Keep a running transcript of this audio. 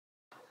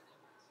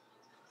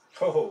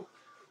Oh,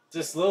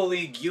 this Little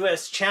League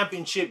US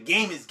Championship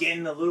game is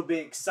getting a little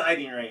bit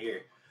exciting right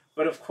here.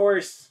 But of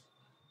course,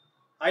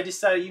 I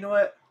decided, you know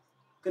what?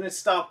 I'm going to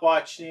stop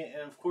watching it.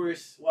 And of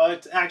course, well,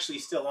 it's actually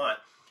still on.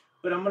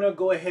 But I'm going to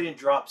go ahead and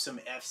drop some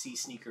FC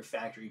Sneaker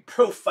Factory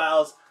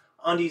profiles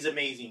on these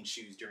amazing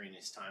shoes during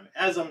this time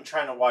as I'm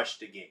trying to watch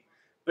the game.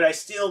 But I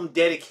still am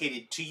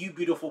dedicated to you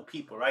beautiful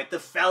people, right? The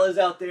fellas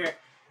out there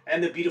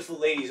and the beautiful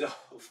ladies. Oh,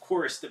 of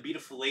course, the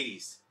beautiful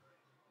ladies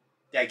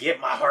that get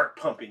my heart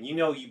pumping. You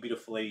know you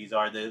beautiful ladies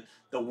are the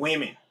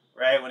women,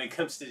 right? When it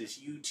comes to this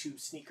YouTube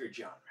sneaker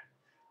genre.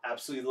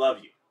 Absolutely love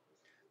you.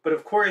 But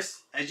of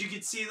course, as you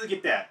can see, look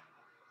at that.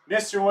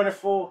 Mr.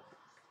 Wonderful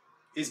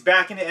is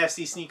back in the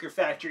FC Sneaker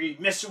Factory.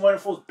 Mr.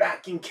 Wonderful is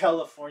back in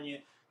California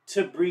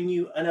to bring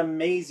you an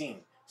amazing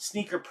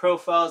sneaker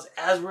profiles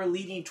as we're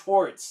leading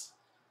towards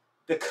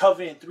the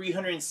Covenant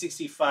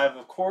 365.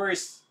 Of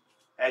course,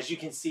 as you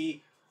can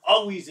see,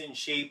 always in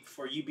shape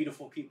for you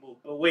beautiful people.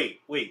 But wait,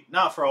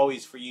 not for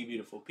always for you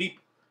beautiful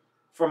people.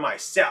 For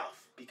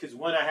myself. Because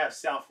one, I have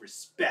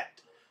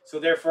self-respect. So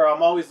therefore,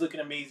 I'm always looking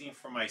amazing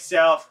for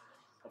myself.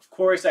 Of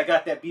course, I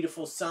got that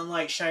beautiful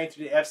sunlight shining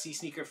through the FC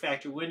Sneaker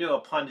Factory window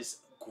upon this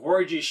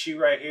gorgeous shoe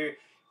right here.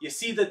 You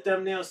see the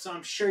thumbnail, so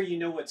I'm sure you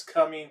know what's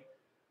coming.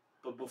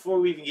 But before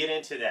we even get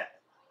into that,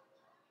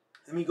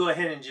 let me go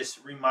ahead and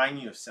just remind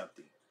you of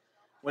something.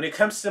 When it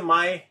comes to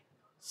my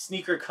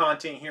sneaker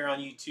content here on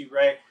YouTube,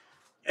 right,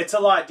 it's a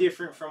lot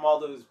different from all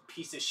those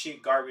piece of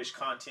shit garbage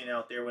content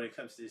out there when it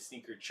comes to the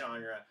sneaker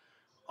genre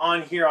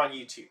on here on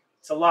YouTube.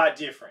 It's a lot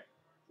different.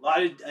 A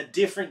lot of a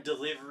different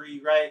delivery,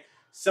 right?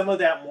 Some of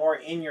that more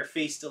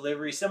in-your-face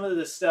delivery. Some of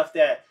the stuff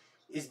that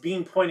is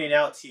being pointed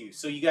out to you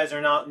so you guys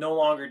are no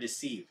longer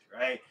deceived,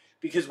 right?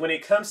 Because when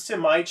it comes to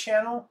my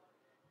channel,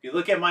 if you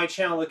look at my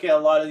channel, look at a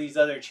lot of these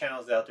other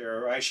channels out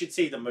there, or I should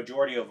say the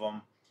majority of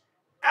them,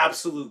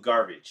 absolute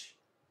garbage.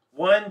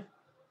 One,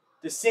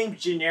 the same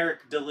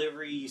generic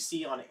delivery you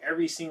see on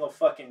every single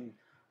fucking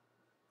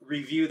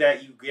review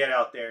that you get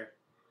out there.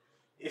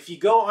 If you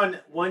go on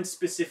one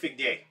specific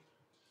day,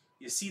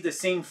 you see the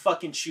same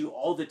fucking shoe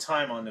all the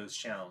time on those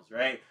channels,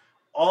 right?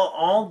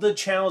 All the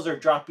channels are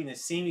dropping the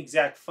same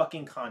exact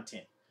fucking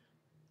content.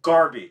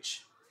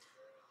 Garbage.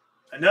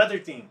 Another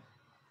thing.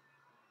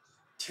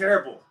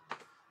 Terrible.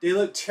 They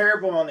look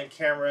terrible on the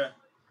camera.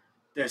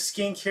 Their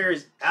skincare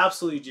is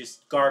absolutely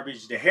just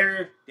garbage. The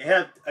hair, they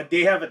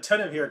have a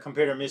ton of hair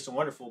compared to Mr.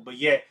 Wonderful, but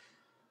yet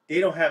they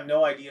don't have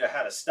no idea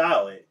how to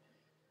style it.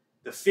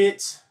 The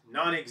fits,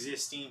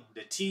 non-existing.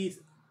 The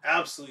teeth,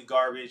 absolutely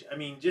garbage. I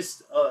mean,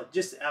 just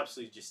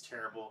absolutely just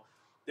terrible.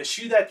 The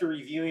shoe that they're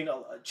reviewing,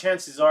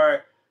 chances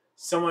are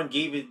someone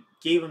gave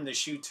them the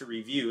shoe to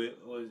review it,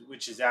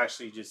 which is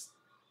actually just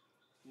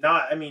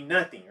not. I mean,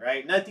 nothing,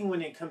 right? Nothing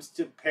when it comes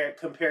to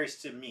compares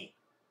to me,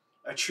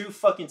 a true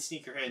fucking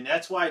sneakerhead, and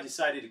that's why I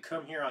decided to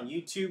come here on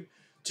YouTube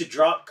to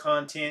drop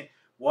content.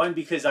 One,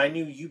 because I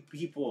knew you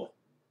people,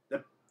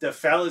 the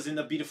fellas and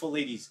the beautiful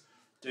ladies,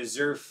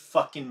 deserve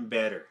fucking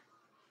better.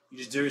 You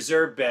just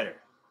deserve better.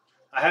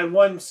 I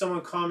had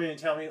someone comment and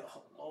tell me,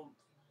 oh,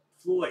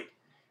 Floyd,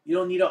 you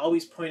don't need to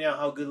always point out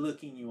how good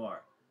looking you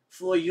are.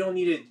 Floyd, you don't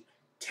need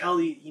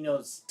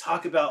to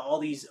talk about all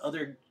these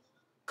other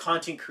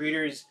content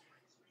creators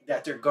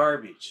that they're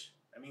garbage.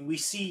 I mean, we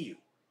see you.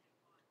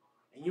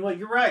 And you know what?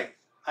 You're right.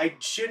 I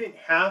shouldn't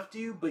have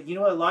to, but you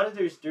know what?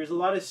 There's a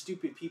lot of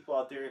stupid people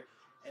out there,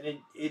 and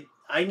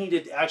I need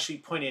to actually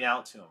point it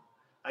out to them.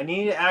 I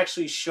need to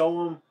actually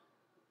show them,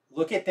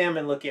 look at them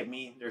and look at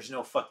me. There's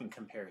no fucking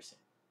comparison.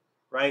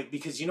 Right?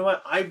 Because you know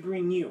what? I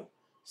bring you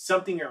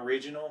something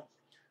original.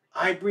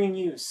 I bring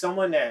you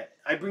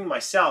I bring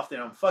myself that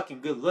I'm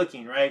fucking good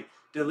looking, right?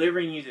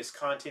 Delivering you this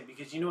content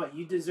because you know what?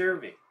 You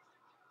deserve it.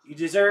 You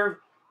deserve,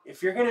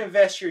 if you're going to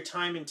invest your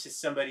time into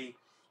somebody,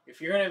 if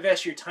you're going to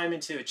invest your time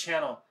into a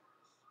channel,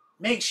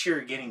 make sure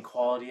you're getting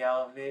quality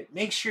out of it.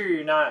 Make sure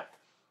you're not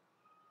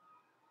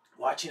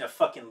watching a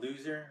fucking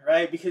loser,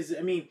 right? Because,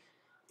 I mean,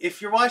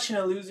 if you're watching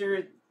a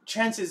loser,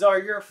 chances are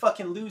you're a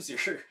fucking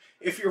loser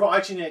if you're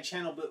watching that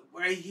channel. But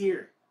right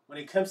here, when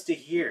it comes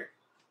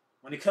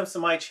to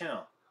my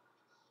channel,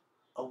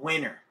 a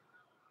winner.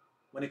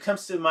 When it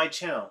comes to my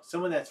channel,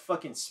 someone that's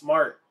fucking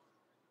smart.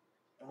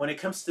 And when it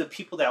comes to the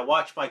people that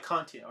watch my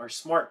content are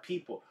smart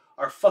people,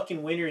 are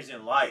fucking winners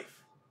in life.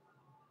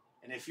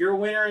 And if you're a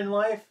winner in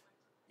life,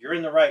 you're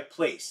in the right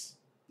place.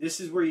 This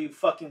is where you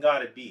fucking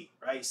gotta be,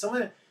 right?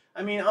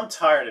 I'm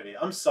tired of it.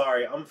 I'm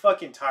sorry. I'm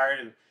fucking tired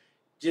of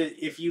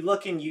if you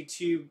look in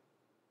YouTube,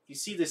 you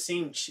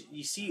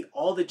see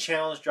all the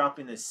channels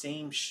dropping the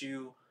same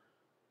shoe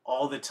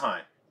all the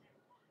time.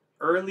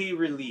 Early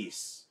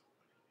release.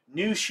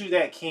 New shoe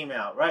that came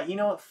out, right? You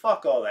know what?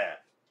 Fuck all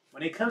that.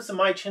 When it comes to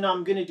my channel,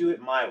 I'm going to do it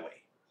my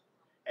way.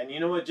 And you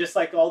know what? Just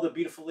like all the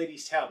beautiful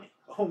ladies tell me,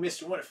 oh,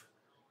 Mr. Wonderful,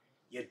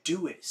 you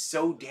do it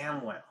so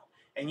damn well.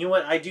 And you know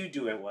what? I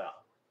do it well.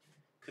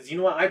 Because you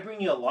know what? I bring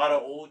you a lot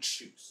of old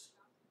shoes.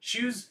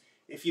 Shoes,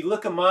 if you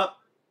look them up,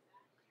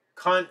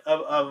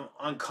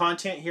 on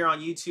content here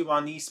on YouTube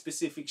on these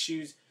specific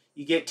shoes,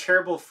 you get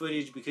terrible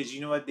footage because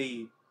you know what,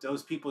 they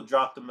Those people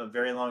dropped them a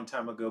very long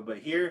time ago. But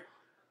here,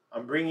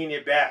 I'm bringing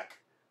it back.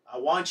 I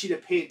want you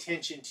to pay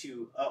attention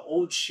to an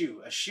old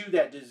shoe. A shoe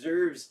that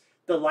deserves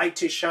the light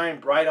to shine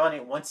bright on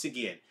it once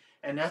again.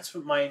 And that's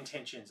what my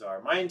intentions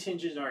are. My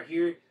intentions are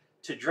here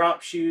to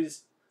drop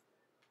shoes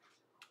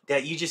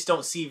that you just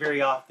don't see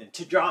very often.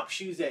 To drop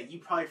shoes that you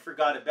probably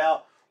forgot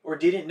about or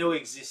didn't know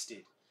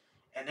existed.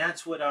 And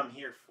that's what I'm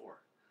here for.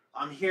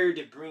 I'm here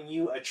to bring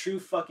you a true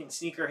fucking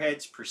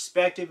sneakerhead's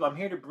perspective. I'm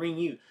here to bring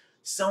you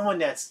someone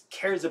that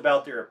cares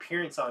about their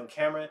appearance on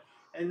camera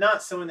and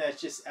not someone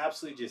that's just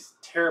absolutely just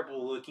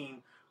terrible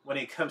looking when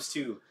it comes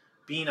to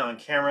being on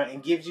camera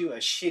and gives you a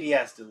shitty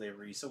ass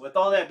delivery. So with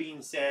all that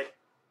being said,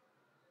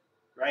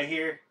 right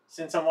here,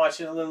 since I'm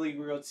watching the Little League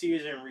World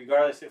Series and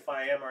regardless if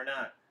I am or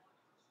not,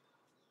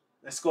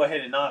 let's go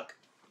ahead and knock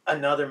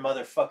another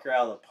motherfucker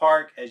out of the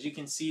park. As you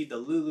can see,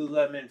 the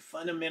Lululemon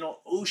Fundamental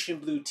Ocean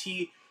Blue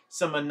Tee,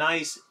 some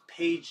nice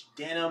page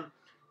denim,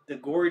 the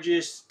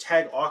gorgeous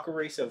Tag Aqua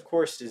Race, of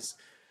course, this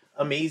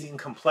amazing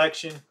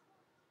complexion,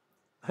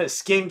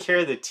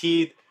 skincare, the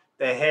teeth,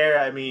 the hair.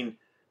 I mean,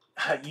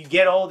 you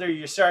get older,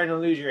 you're starting to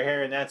lose your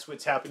hair, and that's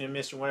what's happening to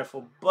Mr.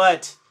 Wonderful.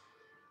 But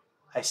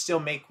I still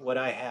make what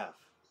I have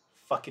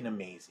fucking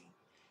amazing.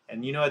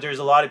 And you know what? There's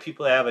a lot of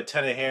people that have a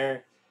ton of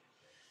hair.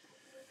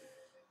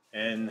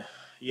 And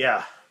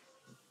yeah,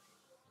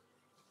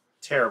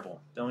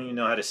 terrible. Don't even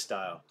know how to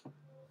style.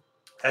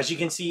 As you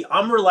can see,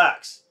 I'm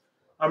relaxed.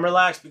 I'm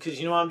relaxed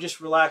because, you know, I'm just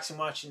relaxing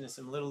watching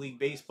some Little League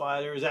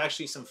Baseball. There was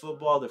actually some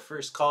football. The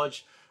first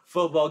college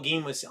football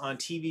game was on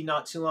TV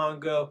not too long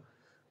ago.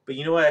 But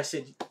you know what? I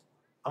said,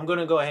 I'm going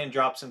to go ahead and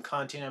drop some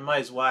content. I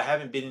might as well. I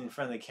haven't been in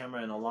front of the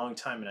camera in a long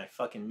time, and I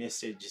fucking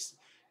missed it. Just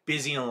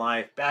busy in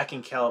life. Back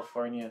in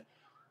California.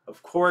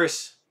 Of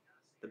course,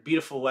 the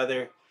beautiful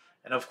weather.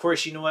 And of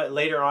course, you know what?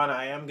 Later on,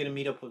 I am going to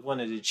meet up with one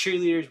of the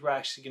cheerleaders. We're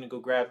actually going to go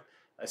grab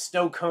a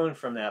snow cone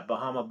from that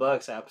Bahama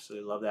Bucks. I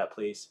absolutely love that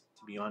place,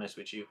 to be honest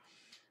with you.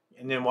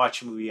 And then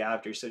watch a movie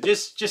after. So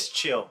just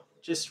chill.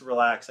 Just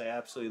relax. I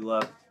absolutely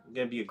love it. It's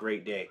going to be a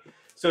great day.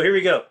 So here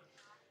we go.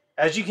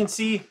 As you can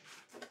see,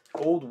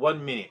 hold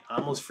 1 minute. I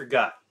almost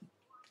forgot.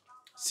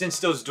 Since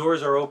those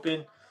doors are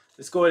open,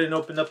 let's go ahead and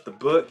open up the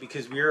book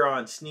because we are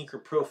on Sneaker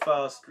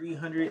Profiles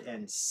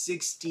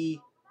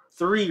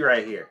 363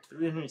 right here.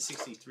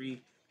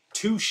 363.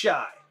 Too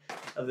shy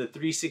of the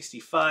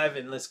 365.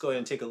 And let's go ahead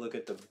and take a look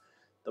at the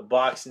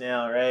box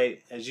now,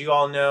 right? As you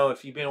all know,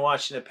 if you've been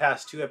watching the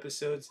past 2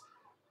 episodes,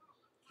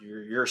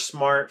 you're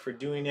smart for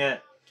doing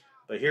that.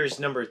 But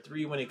here's number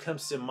 3 when it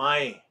comes to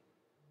my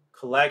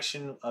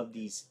collection of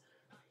these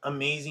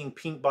amazing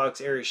pink box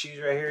era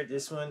shoes right here.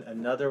 This one,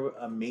 another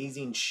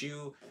amazing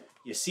shoe.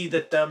 You see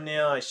the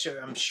thumbnail.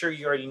 I'm sure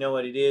you already know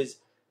what it is.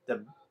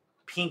 The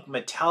pink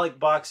metallic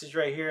boxes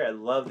right here. I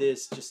love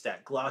this. Just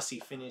that glossy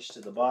finish to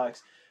the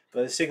box.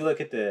 But let's take a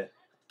look at the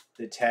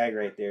tag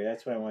right there.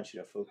 That's what I want you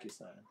to focus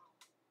on.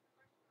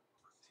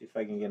 See if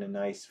I can get a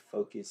nice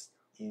focused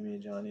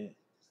image on it.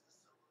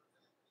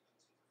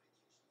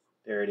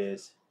 There it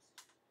is.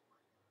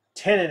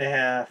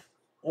 10.5.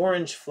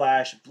 Orange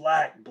flash.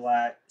 Black.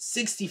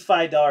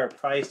 $65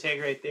 price tag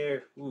right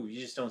there. Ooh,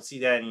 you just don't see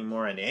that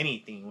anymore on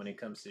anything when it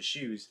comes to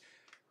shoes.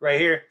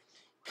 Right here.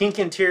 Pink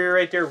interior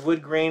right there.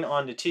 Wood grain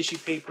on the tissue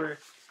paper.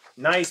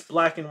 Nice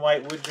black and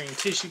white wood grain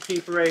tissue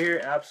paper right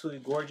here.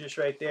 Absolutely gorgeous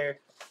right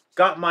there.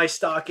 Got my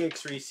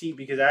StockX receipt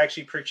because I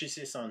actually purchased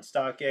this on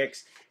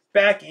StockX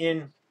back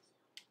in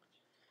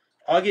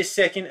August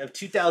 2nd of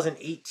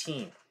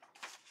 2018.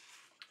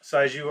 So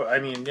as you, I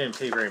mean, didn't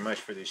pay very much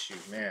for this shoe,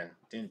 man.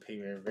 Didn't pay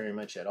very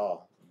much at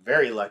all.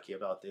 Very lucky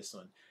about this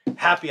one.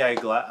 Happy,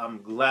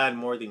 I'm glad,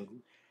 more than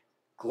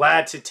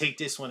glad to take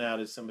this one out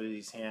of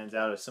somebody's hands,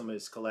 out of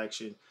somebody's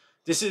collection.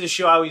 This is a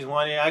shoe I always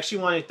wanted. I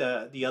actually wanted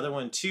the other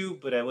one too,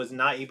 but I was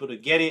not able to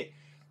get it.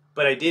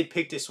 But I did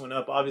pick this one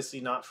up,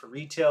 obviously not for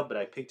retail, but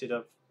I picked it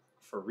up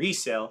for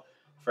resale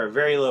for a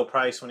very low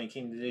price when it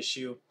came to this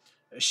shoe.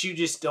 A shoe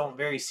just don't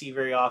see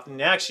very often.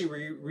 They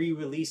actually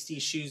re-released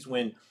these shoes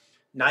when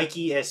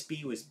Nike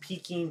SB was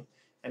peaking,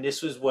 and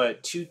this was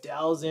what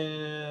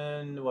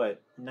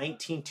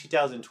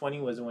 2020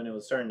 was when it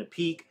was starting to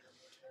peak.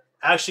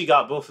 I actually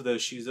got both of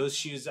those shoes. Those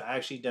shoes I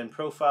actually done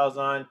profiles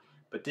on,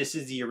 but this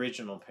is the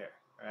original pair.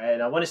 All right,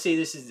 and I want to say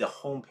this is the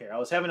home pair. I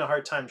was having a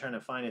hard time trying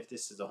to find if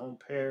this is a home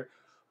pair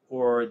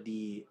or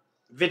the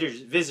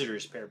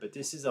visitors pair, but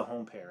this is a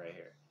home pair right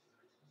here.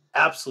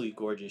 Absolutely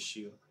gorgeous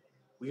shoe.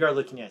 We are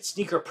looking at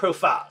Sneaker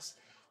Profiles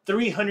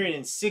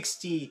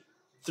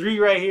 363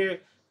 right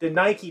here. The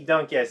Nike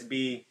Dunk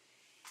SB.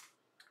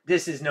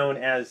 This is known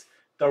as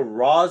the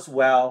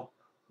Roswell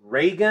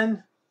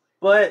Raygun,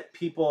 but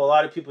a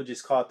lot of people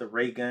just call it the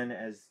Raygun,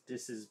 as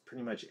this is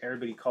pretty much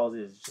everybody calls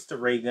it. It's just a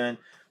Raygun,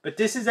 but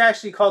this is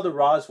actually called the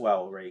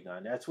Roswell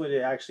Raygun. That's what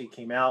it actually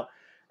came out.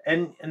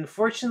 And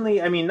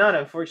unfortunately, I mean not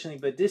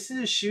unfortunately, but this is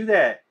a shoe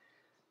that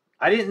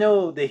I didn't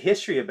know the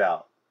history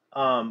about.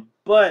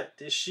 But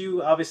this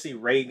shoe, obviously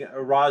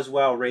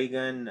Roswell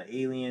Raygun, the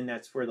alien,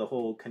 that's where the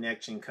whole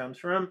connection comes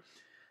from.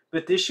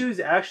 But this shoe is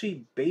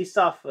actually based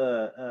off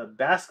a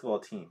basketball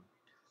team.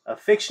 A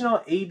fictional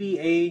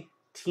ABA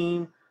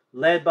team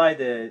led by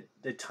the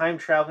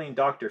time-traveling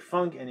Dr.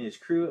 Funk and his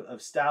crew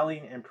of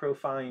styling and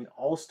profiling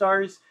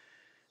all-stars.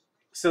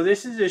 So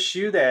this is a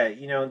shoe that,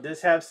 you know,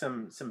 does have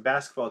some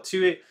basketball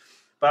to it.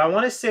 But I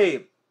want to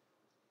say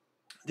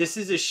this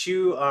is a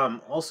shoe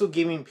also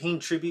paying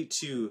tribute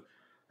to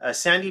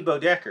Sandy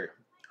Bodecker.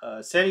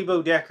 Sandy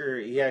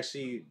Bodecker, he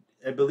actually,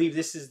 I believe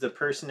this is the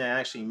person that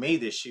actually made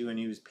this shoe, and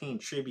he was paying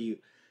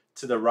tribute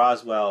to the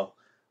Roswell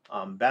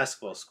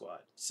basketball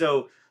squad. So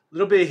a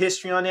little bit of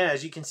history on that.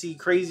 As you can see,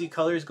 crazy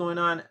colors going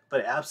on,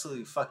 but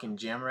absolutely fucking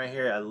gem right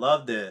here. I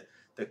love the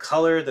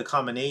color, the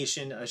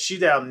combination. A shoe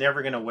that I'm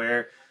never gonna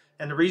wear,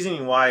 and the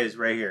reasoning why is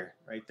right here,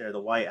 right there, the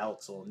white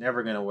outsole.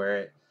 Never gonna wear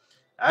it.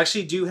 I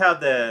actually do have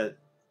the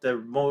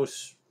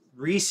most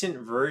recent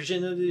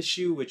version of this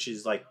shoe, which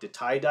is like the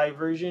tie-dye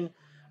version.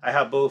 I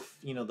have both,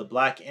 you know, the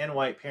black and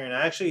white pair, and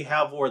I actually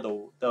have wore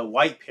the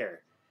white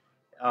pair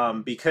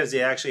because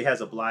it actually has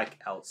a black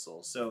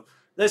outsole. So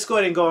let's go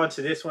ahead and go on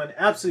to this one.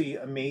 Absolutely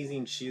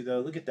amazing shoe, though.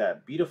 Look at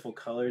that beautiful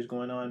colors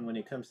going on when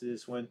it comes to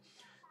this one.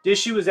 This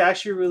shoe was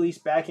actually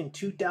released back in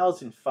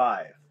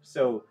 2005,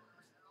 so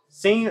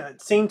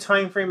same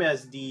time frame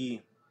as the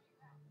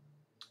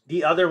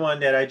other one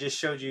that I just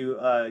showed you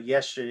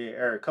yesterday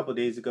or a couple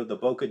days ago, the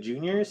Boca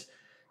Juniors,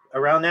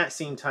 around that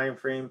same time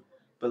frame.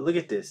 But look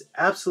at this,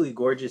 absolutely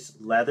gorgeous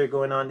leather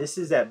going on. This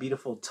is that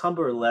beautiful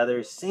tumbler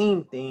leather,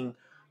 same thing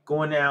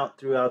going out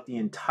throughout the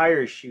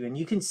entire shoe, and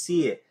you can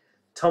see it,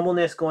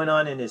 tumbleness going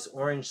on in this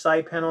orange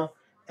side panel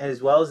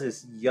as well as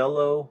this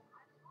yellow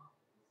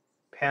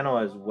panel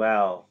as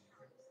well.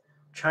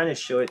 I'm trying to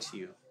show it to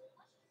you.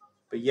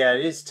 But yeah,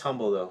 it is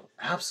tumble though.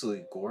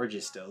 Absolutely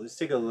gorgeous though. Let's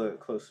take a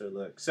closer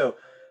look. So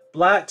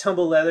black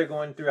tumble leather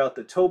going throughout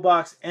the toe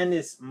box and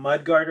this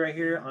mud guard right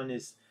here on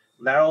this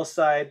lateral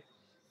side.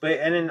 But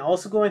and then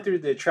also going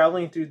through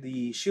traveling through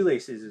the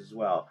shoelaces as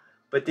well.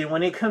 But then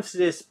when it comes to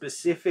this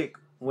specific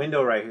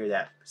window right here,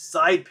 that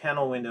side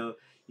panel window,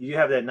 you do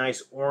have that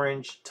nice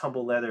orange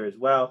tumble leather as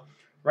well.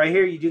 Right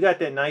here, you do got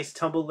that nice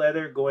tumble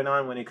leather going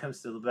on when it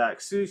comes to the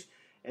back swoosh.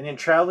 And then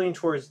traveling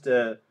towards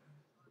the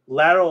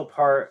lateral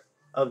part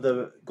of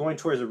the going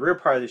towards the rear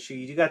part of the shoe,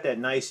 you do got that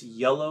nice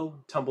yellow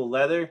tumble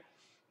leather,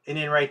 and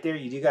then right there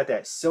you do got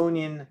that sewn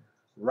in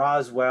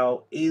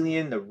Roswell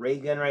alien, the ray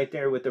gun right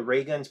there with the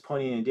ray guns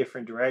pointing in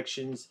different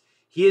directions.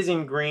 He is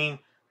in green.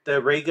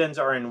 The ray guns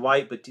are in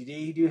white, but today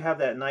you do have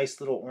that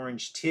nice little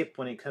orange tip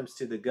when it comes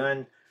to the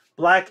gun.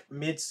 Black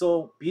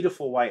midsole,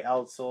 beautiful white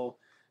outsole.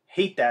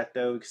 Hate that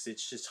though because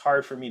it's just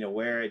hard for me to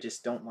wear. I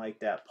just don't like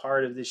that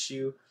part of the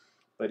shoe,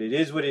 but it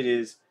is what it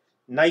is.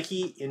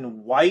 Nike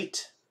in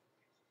white.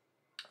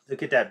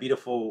 Look at that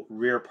beautiful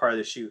rear part of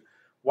the shoe.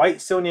 White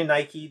sewn in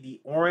Nike,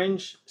 the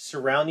orange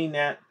surrounding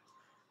that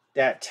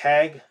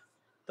tag,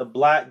 the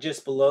black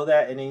just below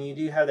that, and then you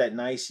do have that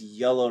nice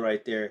yellow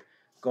right there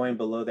going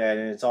below that,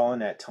 and it's all in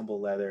that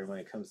tumble leather when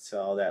it comes to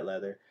all that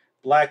leather.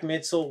 Black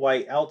midsole,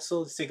 white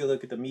outsole. Let's take a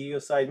look at the medial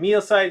side.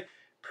 Medial side,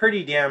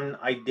 pretty damn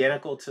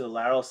identical to the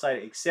lateral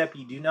side, except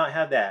you do not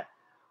have that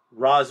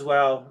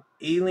Roswell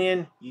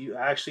alien. You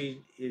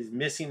actually is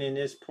missing in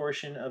this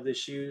portion of the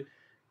shoe.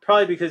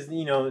 Probably because,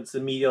 you know, it's the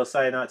medial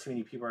side, not too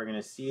many people are going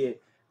to see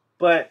it.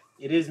 But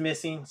it is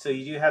missing, so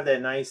you do have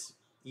that nice,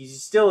 you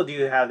still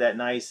do have that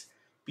nice,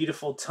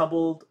 beautiful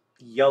tumbled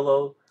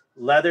yellow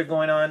leather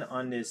going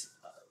on this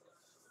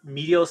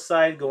medial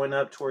side going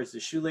up towards the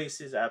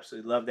shoelaces. I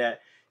absolutely love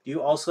that.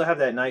 You also have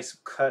that nice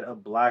cut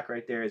of black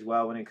right there as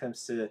well when it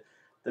comes to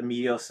the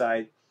medial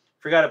side.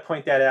 Forgot to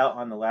point that out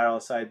on the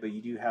lateral side, but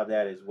you do have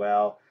that as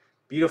well.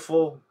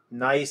 Beautiful,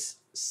 nice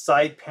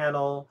side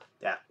panel,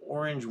 that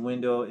orange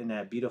window in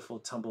that beautiful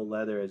tumble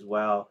leather as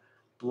well.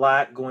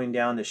 Black going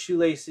down the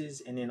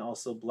shoelaces, and then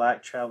also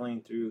black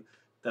traveling through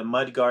the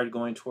mud guard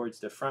going towards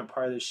the front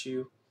part of the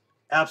shoe.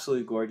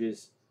 Absolutely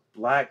gorgeous.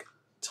 Black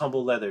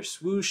tumble leather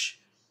swoosh,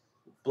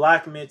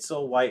 black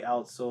midsole, white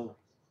outsole.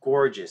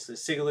 Gorgeous.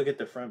 Let's take a look at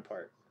the front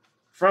part.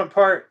 Front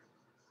part,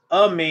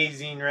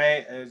 amazing,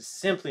 right? It's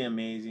simply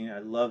amazing. I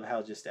love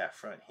how just that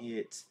front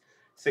hits.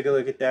 Let's take a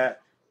look at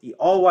that. The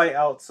all-white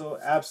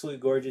outsole,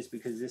 absolutely gorgeous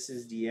because this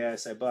is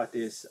DS. I bought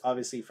this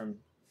obviously from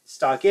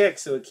StockX,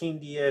 so it came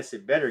DS.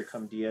 It better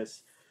come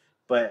DS.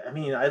 But, I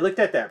mean, I looked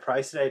at that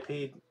price that I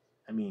paid.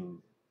 I mean,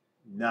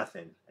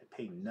 nothing. I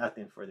paid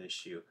nothing for this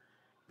shoe.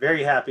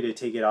 Very happy to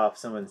take it off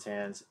someone's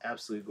hands.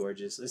 Absolutely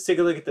gorgeous. Let's take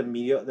a look at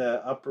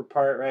the upper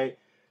part, right?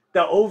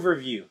 The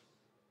overview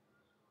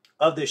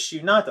of the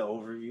shoe. Not the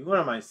overview. What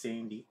am I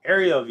saying? The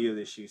aerial view of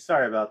the shoe.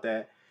 Sorry about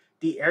that.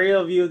 The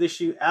aerial view of the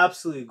shoe,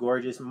 absolutely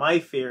gorgeous. My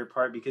favorite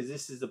part because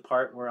this is the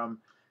part where I'm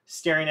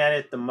staring at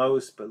it the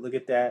most. But look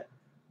at that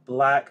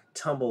black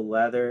tumble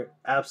leather.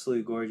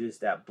 Absolutely gorgeous.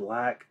 That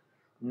black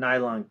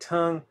nylon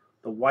tongue.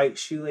 The white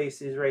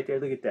shoelaces right there.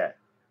 Look at that.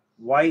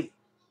 White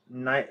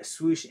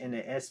swoosh and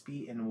the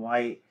SB in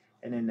white.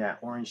 And then that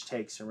orange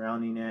tag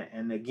surrounding it.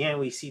 And again,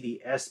 we see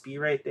the SB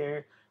right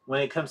there.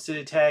 When it comes to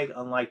the tag,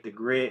 unlike the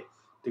grit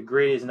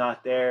is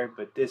not there.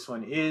 But this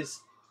one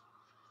is.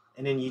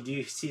 And then you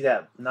do see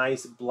that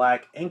nice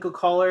black ankle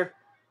collar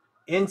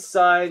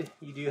Inside,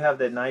 you do have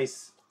that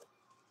nice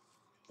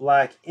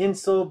black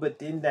insole, but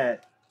then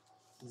that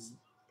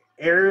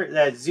air,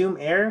 that zoom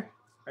air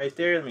right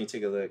there. Let me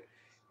take a look.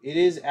 It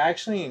is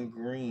actually in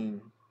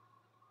green.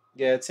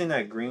 Yeah, it's in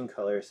that green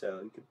color,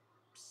 so you can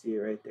see it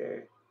right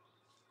there.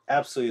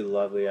 Absolutely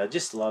lovely. I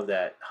just love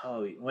that.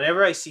 Oh,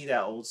 whenever I see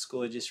that old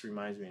school, it just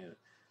reminds me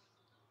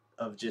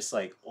of just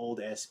like old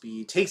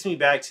SB. It takes me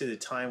back to the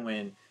time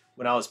when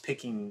I was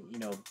picking,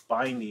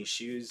 buying these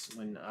shoes.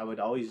 When I would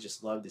always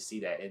just love to see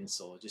that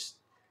insole. It just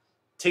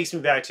takes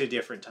me back to a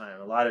different time.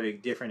 A lot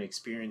of different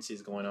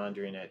experiences going on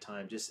during that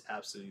time. Just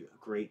absolutely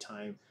a great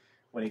time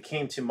when it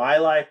came to my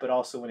life, but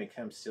also when it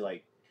comes to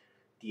like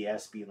the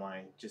SB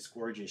line. Just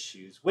gorgeous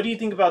shoes. What do you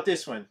think about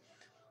this one?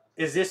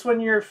 Is this one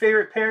your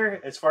favorite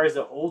pair as far as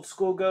the old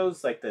school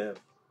goes? Like I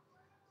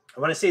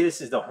want to say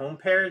this is the home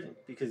pair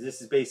because this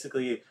is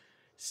basically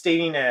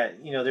stating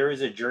that there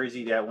was a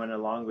jersey that went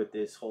along with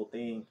this whole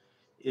thing.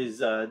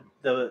 Is it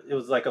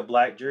was like a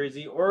black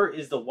jersey, or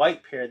is the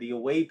white pair, the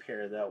away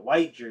pair, that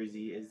white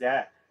jersey, is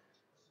that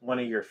one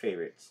of your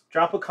favorites?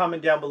 Drop a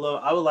comment down below.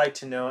 I would like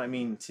to know. I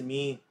mean, to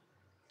me,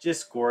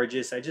 just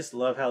gorgeous. I just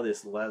love how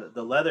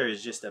the leather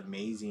is just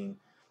amazing.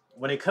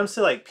 When it comes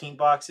to like pink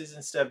boxes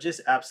and stuff, just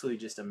absolutely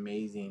just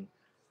amazing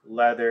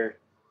leather.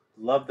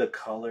 Love the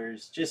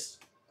colors.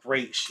 Just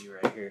great shoe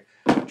right here.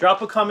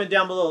 Drop a comment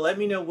down below. Let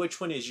me know which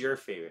one is your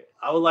favorite.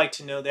 I would like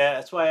to know that.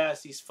 That's why I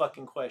ask these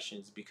fucking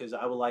questions, because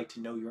I would like to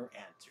know your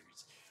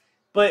answers.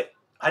 But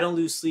I don't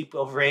lose sleep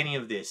over any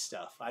of this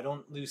stuff. I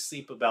don't lose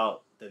sleep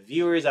about the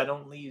viewers. I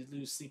don't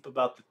lose sleep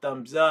about the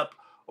thumbs up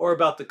or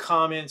about the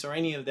comments or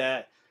any of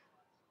that.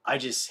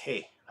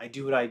 Hey, I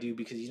do what I do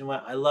because you know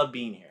what? I love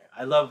being here.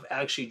 I love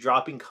actually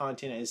dropping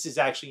content, and this is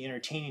actually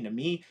entertaining to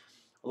me.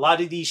 A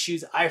lot of these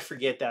shoes I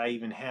forget that I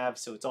even have,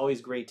 so it's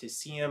always great to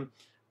see them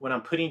when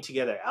I'm putting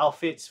together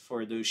outfits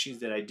for those shoes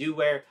that I do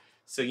wear.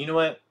 So you know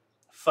what?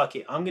 Fuck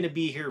it. I'm going to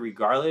be here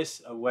regardless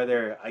of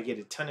whether I get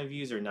a ton of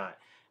views or not.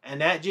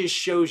 And that just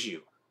shows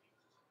you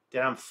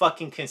that I'm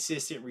fucking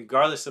consistent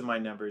regardless of my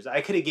numbers.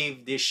 I could have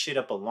gave this shit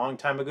up a long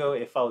time ago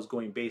if I was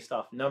going based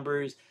off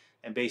numbers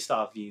and based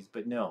off views,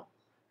 but no.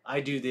 I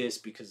do this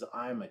because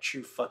I'm a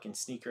true fucking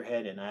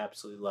sneakerhead and I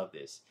absolutely love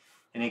this.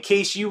 And in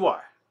case you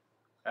are,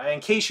 right, in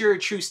case you're a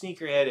true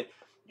sneakerhead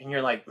and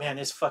you're like, man,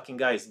 this fucking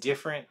guy is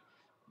different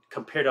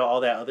compared to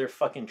all that other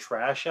fucking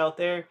trash out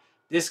there,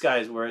 this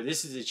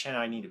is the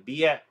channel I need to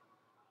be at.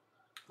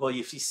 Well,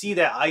 if you see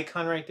that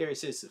icon right there, it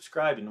says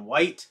subscribe in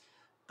white,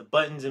 the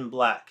button's in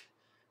black.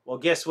 Well,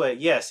 guess what?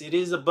 Yes, it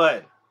is a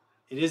button.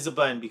 It is a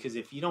button because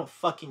if you don't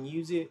fucking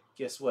use it,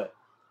 guess what?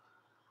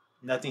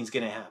 Nothing's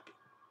going to happen.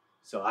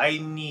 So I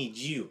need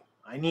you.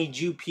 I need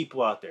you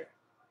people out there.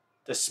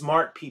 The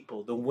smart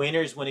people, the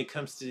winners when it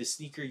comes to the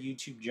sneaker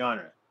YouTube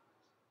genre.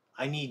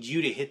 I need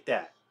you to hit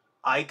that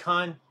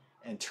icon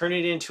and turn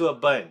it into a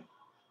button.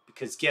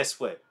 Because guess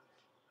what?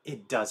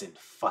 It doesn't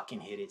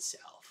fucking hit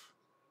itself.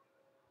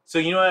 So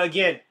you know what?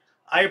 Again,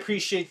 I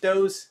appreciate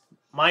those.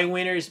 My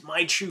winners,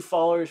 my true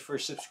followers, for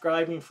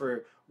subscribing,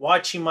 for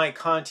watching my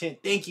content.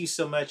 Thank you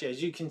so much.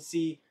 As you can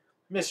see,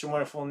 Mr.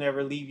 Wonderful will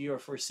never leave you or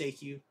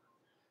forsake you.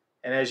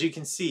 And as you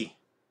can see,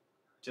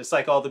 just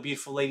like all the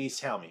beautiful ladies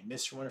tell me,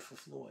 Mr. Wonderful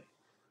Floyd.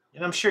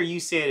 And I'm sure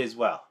you say it as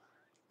well.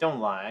 Don't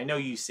lie. I know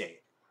you say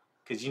it.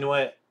 Because you know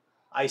what?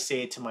 I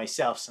say it to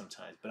myself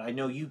sometimes. But I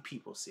know you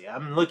people say it.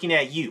 I'm looking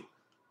at you.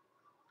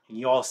 And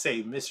you all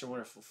say, Mr.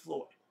 Wonderful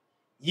Floyd.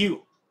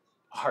 You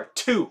are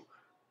too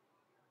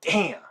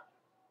damn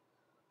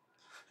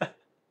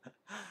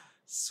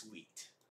sweet.